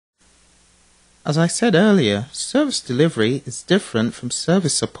As I said earlier, service delivery is different from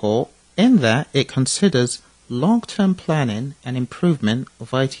service support in that it considers long-term planning and improvement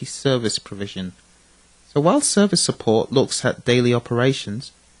of IT service provision. So while service support looks at daily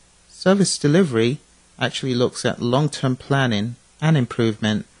operations, service delivery actually looks at long-term planning and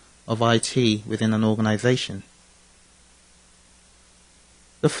improvement of IT within an organization.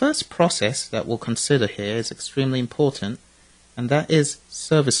 The first process that we'll consider here is extremely important, and that is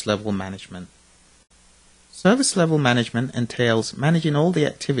service level management. Service level management entails managing all the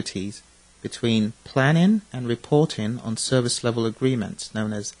activities between planning and reporting on service level agreements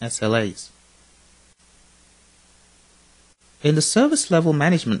known as SLAs. In the service level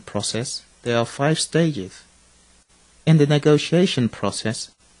management process, there are 5 stages. In the negotiation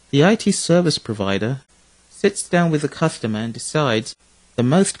process, the IT service provider sits down with the customer and decides the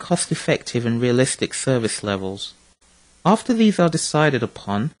most cost-effective and realistic service levels. After these are decided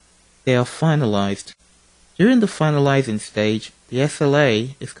upon, they are finalized. During the finalizing stage, the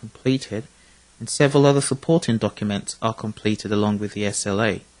SLA is completed and several other supporting documents are completed along with the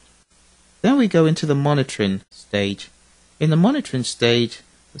SLA. Then we go into the monitoring stage. In the monitoring stage,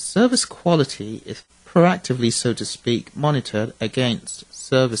 the service quality is proactively, so to speak, monitored against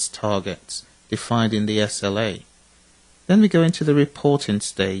service targets defined in the SLA. Then we go into the reporting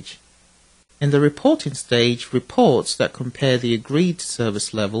stage. In the reporting stage, reports that compare the agreed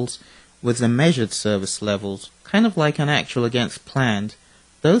service levels with the measured service levels, kind of like an actual against planned,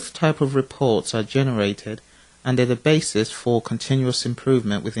 those type of reports are generated and they're the basis for continuous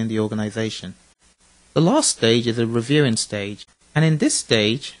improvement within the organization. The last stage is a reviewing stage, and in this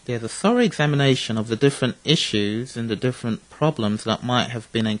stage there's a thorough examination of the different issues and the different problems that might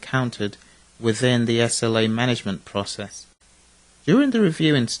have been encountered within the SLA management process. During the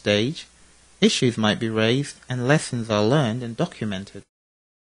reviewing stage, issues might be raised and lessons are learned and documented.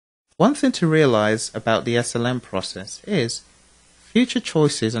 One thing to realize about the SLM process is future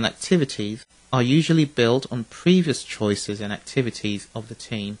choices and activities are usually built on previous choices and activities of the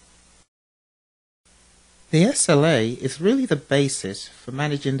team. The SLA is really the basis for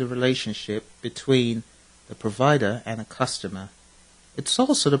managing the relationship between the provider and a customer. It's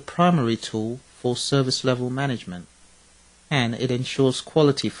also the primary tool for service level management, and it ensures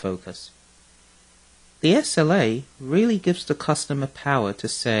quality focus. The SLA really gives the customer power to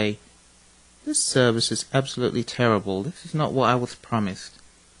say, this service is absolutely terrible, this is not what I was promised.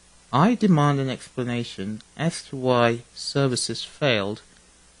 I demand an explanation as to why services failed,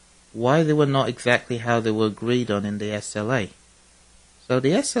 why they were not exactly how they were agreed on in the SLA. So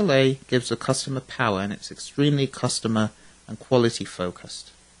the SLA gives the customer power, and it's extremely customer and quality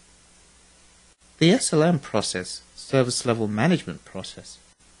focused. The SLM process, service level management process,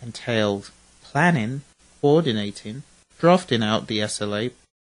 entails planning, coordinating, drafting out the SLA,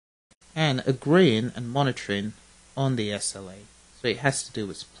 and agreeing and monitoring on the SLA. So it has to do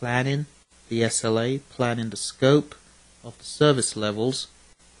with planning the SLA, planning the scope of the service levels,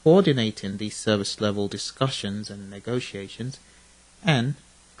 coordinating these service level discussions and negotiations, and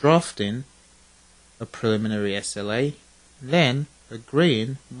drafting a preliminary SLA, then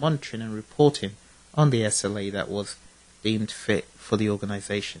agreeing, monitoring and reporting on the SLA that was deemed fit for the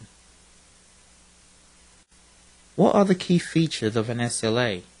organization. What are the key features of an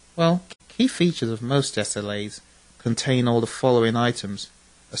SLA? Well, key features of most SLAs contain all the following items.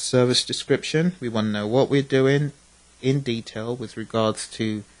 A service description, we want to know what we're doing in detail with regards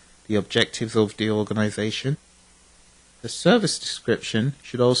to the objectives of the organization. The service description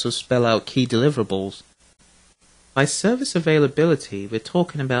should also spell out key deliverables. By service availability, we're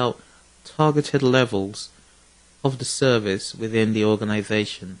talking about targeted levels of the service within the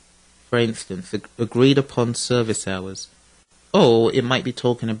organization. For instance, agreed upon service hours. Or it might be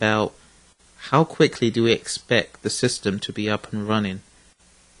talking about how quickly do we expect the system to be up and running.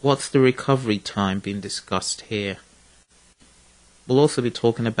 What's the recovery time being discussed here? We'll also be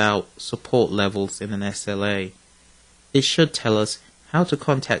talking about support levels in an SLA. It should tell us how to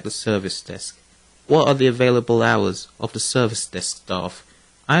contact the service desk. What are the available hours of the service desk staff?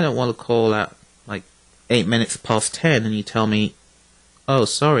 I don't want to call at like 8 minutes past 10 and you tell me, oh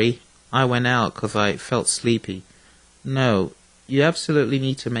sorry, I went out because I felt sleepy. No, you absolutely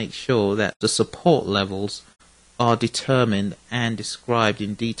need to make sure that the support levels are determined and described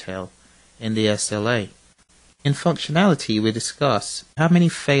in detail in the SLA. In functionality, we discuss how many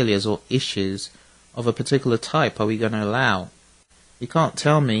failures or issues of a particular type are we going to allow. You can't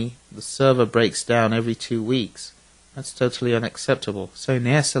tell me the server breaks down every 2 weeks. That's totally unacceptable. So in the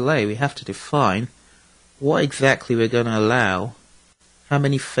SLA, we have to define what exactly we're going to allow, how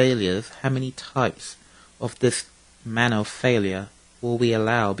many failures, how many types of this manner of failure will we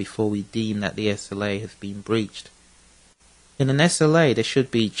allow before we deem that the SLA has been breached. In an SLA, there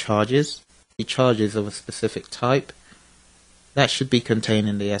should be charges of a specific type. That should be contained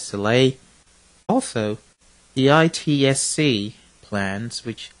in the SLA. Also, the ITSC plans,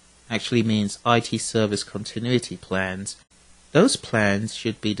 which actually means IT Service Continuity Plans, those plans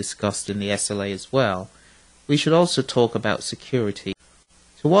should be discussed in the SLA as well. We should also talk about security.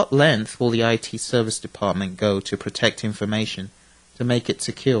 To what length will the IT Service Department go to protect information, to make it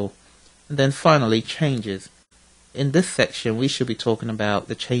secure? And then finally, changes. In this section, we should be talking about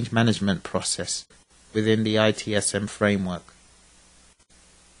the change management process within the ITSM framework.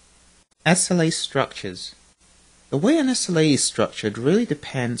 SLA structures. The way an SLA is structured really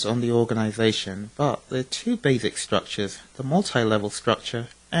depends on the organization, but there are two basic structures, the multi-level structure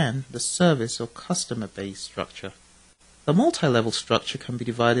and the service or customer-based structure. The multi-level structure can be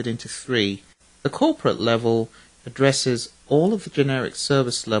divided into three. The corporate level addresses all of the generic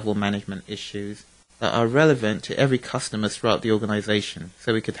service level management issues that are relevant to every customer throughout the organization.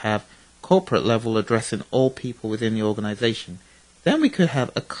 So we could have corporate level addressing all people within the organization. Then we could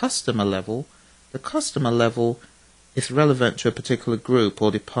have a customer level. The customer level is relevant to a particular group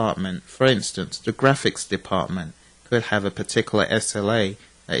or department. For instance, the graphics department could have a particular SLA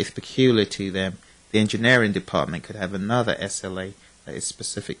that is peculiar to them. The engineering department could have another SLA that is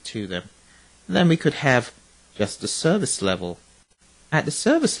specific to them. And then we could have just the service level. At the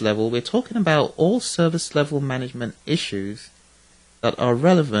service level, we're talking about all service level management issues that are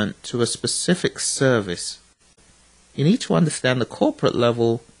relevant to a specific service. You need to understand the corporate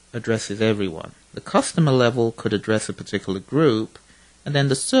level addresses everyone. The customer level could address a particular group, and then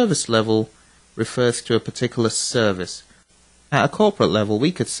the service level refers to a particular service. At a corporate level,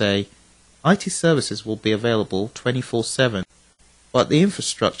 we could say IT services will be available 24/7, but the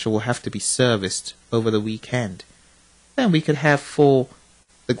infrastructure will have to be serviced over the weekend. Then we could have for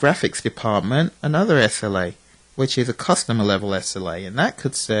the graphics department another SLA, which is a customer level SLA, and that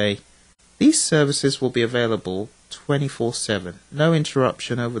could say these services will be available 24/7, no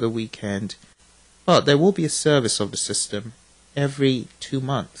interruption over the weekend, but there will be a service of the system every 2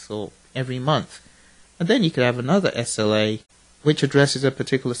 months or every month. And then you could have another SLA which addresses a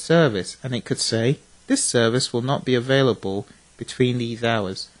particular service, and it could say this service will not be available between these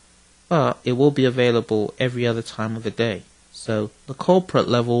hours, but it will be available every other time of the day. So the corporate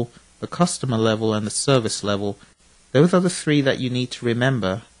level, the customer level, and the service level, those are the three that you need to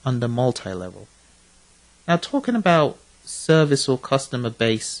remember under multi-level. Now, talking about service or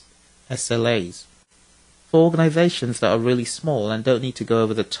customer-based SLAs, for organizations that are really small and don't need to go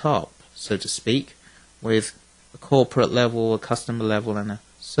over the top, so to speak, with a corporate level, a customer level, and a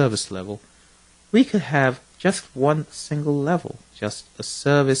service level, we could have just one single level, just a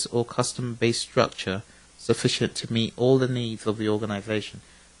service or customer-based structure sufficient to meet all the needs of the organization.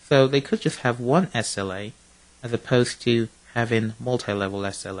 So they could just have one SLA as opposed to having multi-level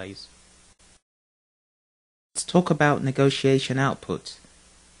SLAs. Let's talk about negotiation outputs.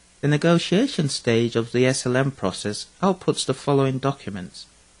 The negotiation stage of the SLM process outputs the following documents.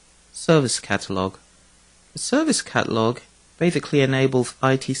 Service catalog. The service catalog basically enables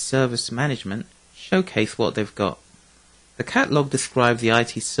IT service management showcase what they've got. The catalog describes the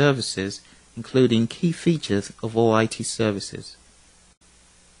IT services, including key features of all IT services.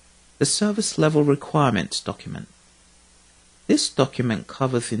 The service level requirements document. This document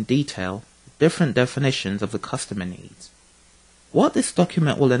covers in detail different definitions of the customer needs. What this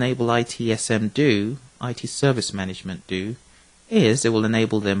document will enable ITSM do, IT Service Management do, is it will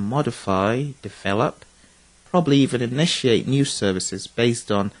enable them modify, develop, probably even initiate new services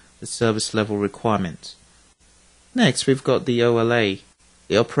based on the service level requirements. Next, we've got the OLA,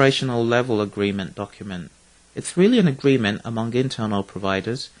 the Operational Level Agreement document. It's really an agreement among internal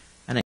providers